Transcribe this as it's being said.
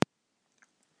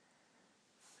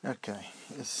Okay,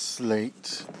 it's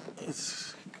late.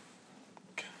 It's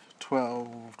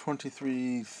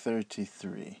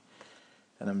 23:33,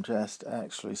 and I'm just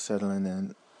actually settling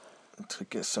in to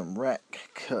get some rec,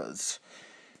 because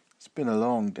it's been a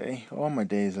long day. All my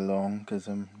days are long, because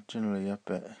I'm generally up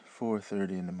at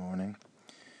 4:30 in the morning.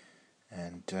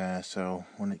 And so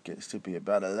when it gets to be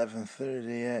about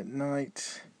 11:30 at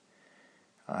night,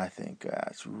 I think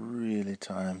that's really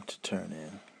time to turn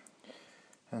in.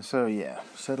 And so, yeah,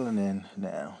 settling in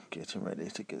now, getting ready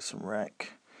to get some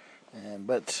rec.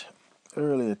 But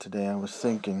earlier today I was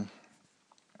thinking,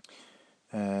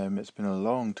 it's been a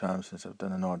long time since I've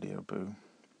done an audio boo.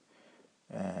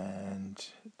 And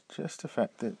just the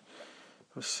fact that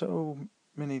there's so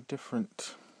many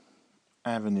different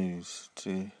avenues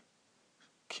to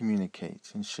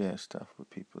communicate and share stuff with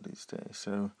people these days.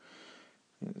 So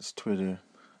it's Twitter,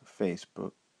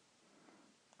 Facebook,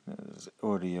 there's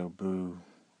audio boo.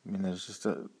 I mean, there's just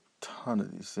a ton of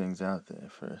these things out there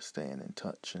for staying in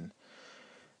touch, and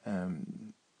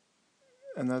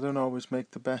I don't always make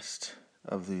the best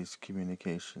of these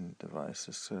communication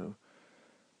devices. So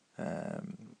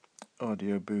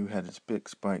Audio Boo had its big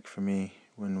spike for me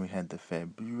when we had the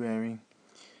February,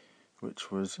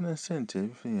 which was an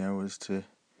incentive, was to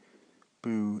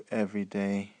boo every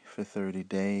day for 30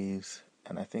 days.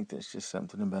 And I think there's just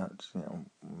something about,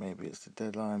 maybe it's the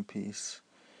deadline piece.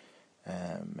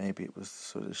 Maybe it was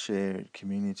sort of shared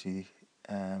community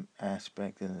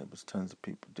aspect, and there was tons of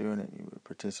people doing it. You were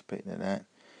participating in that,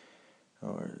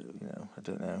 or I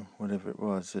don't know, whatever it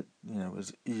was. It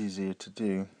was easier to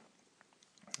do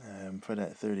for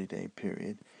that 30-day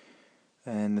period,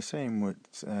 and the same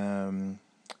with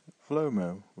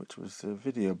Vlomo, which was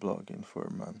video blogging for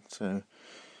a month. So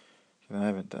I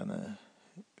haven't done a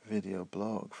video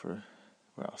blog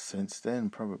since then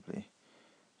probably.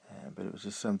 But it was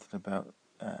just something about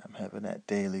having that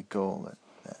daily goal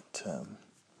that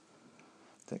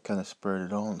kind of spurred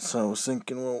it on. So I was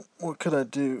thinking, well, what could I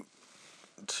do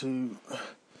to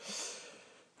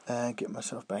get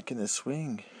myself back in the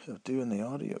swing of doing the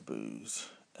audio boos?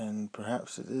 And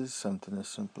perhaps it is something as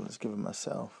simple as giving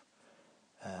myself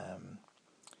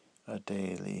a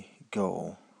daily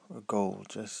goal, a goal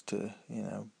just to,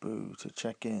 boo, to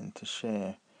check in, to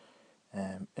share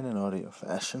in an audio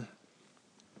fashion.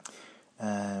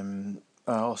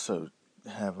 I also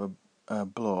have a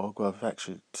blog. Well, I've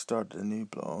actually started a new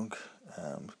blog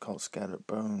called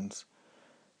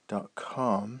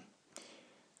scatteredbones.com,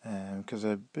 because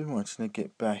I've been wanting to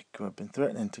get back, or I've been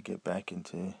threatening to get back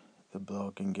into the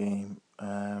blogging game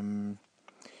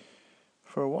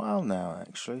for a while now,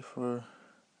 actually. For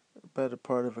a better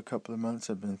part of a couple of months,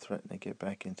 I've been threatening to get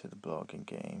back into the blogging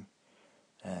game,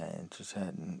 and just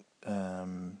hadn't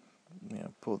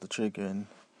pulled the trigger and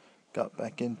got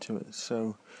back into it.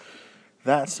 So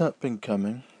that's up and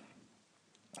coming.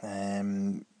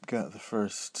 Got the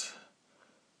first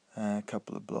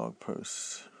couple of blog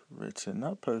posts written,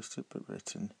 not posted but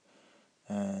written,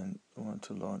 and I want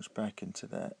to launch back into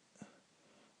that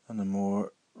on a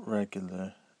more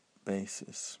regular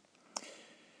basis.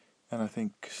 And I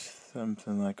think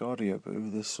something like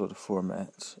Audioboo, this sort of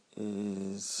format,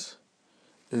 is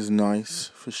nice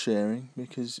for sharing,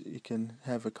 because you can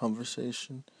have a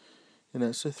conversation.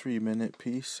 It's a 3-minute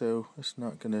piece, so it's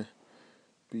not going to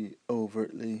be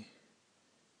overtly,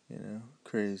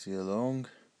 crazy long.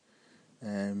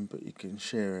 But you can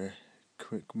share a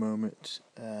quick moment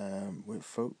with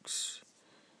folks,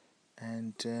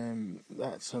 and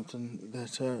that's something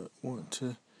that I want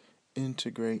to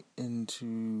integrate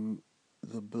into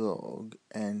the blog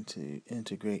and to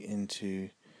integrate into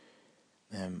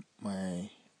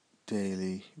my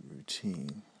daily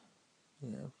routine.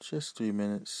 Just 3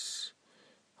 minutes,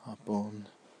 hop on,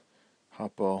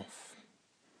 hop off,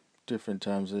 different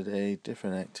times of the day,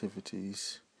 different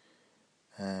activities,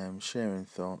 sharing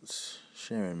thoughts,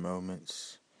 sharing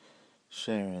moments,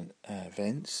 sharing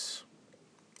events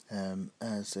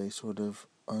as they sort of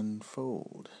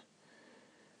unfold.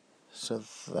 So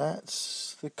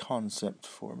that's the concept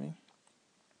for me,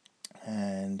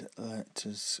 and let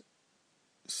us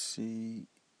see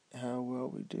how well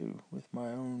we do with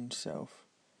my own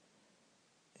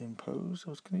self-imposed. I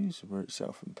was going to use the word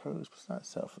self-imposed, but it's not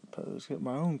self-imposed. Get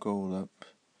my own goal up,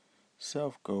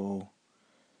 self-goal,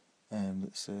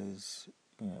 that says,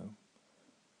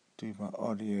 do my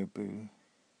audio boo.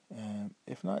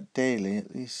 If not daily,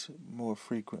 at least more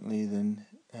frequently than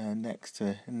next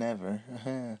to never,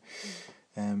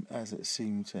 as it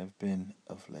seems to have been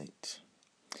of late.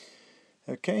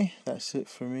 Okay, that's it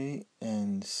for me,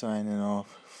 and signing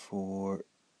off for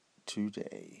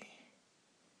today.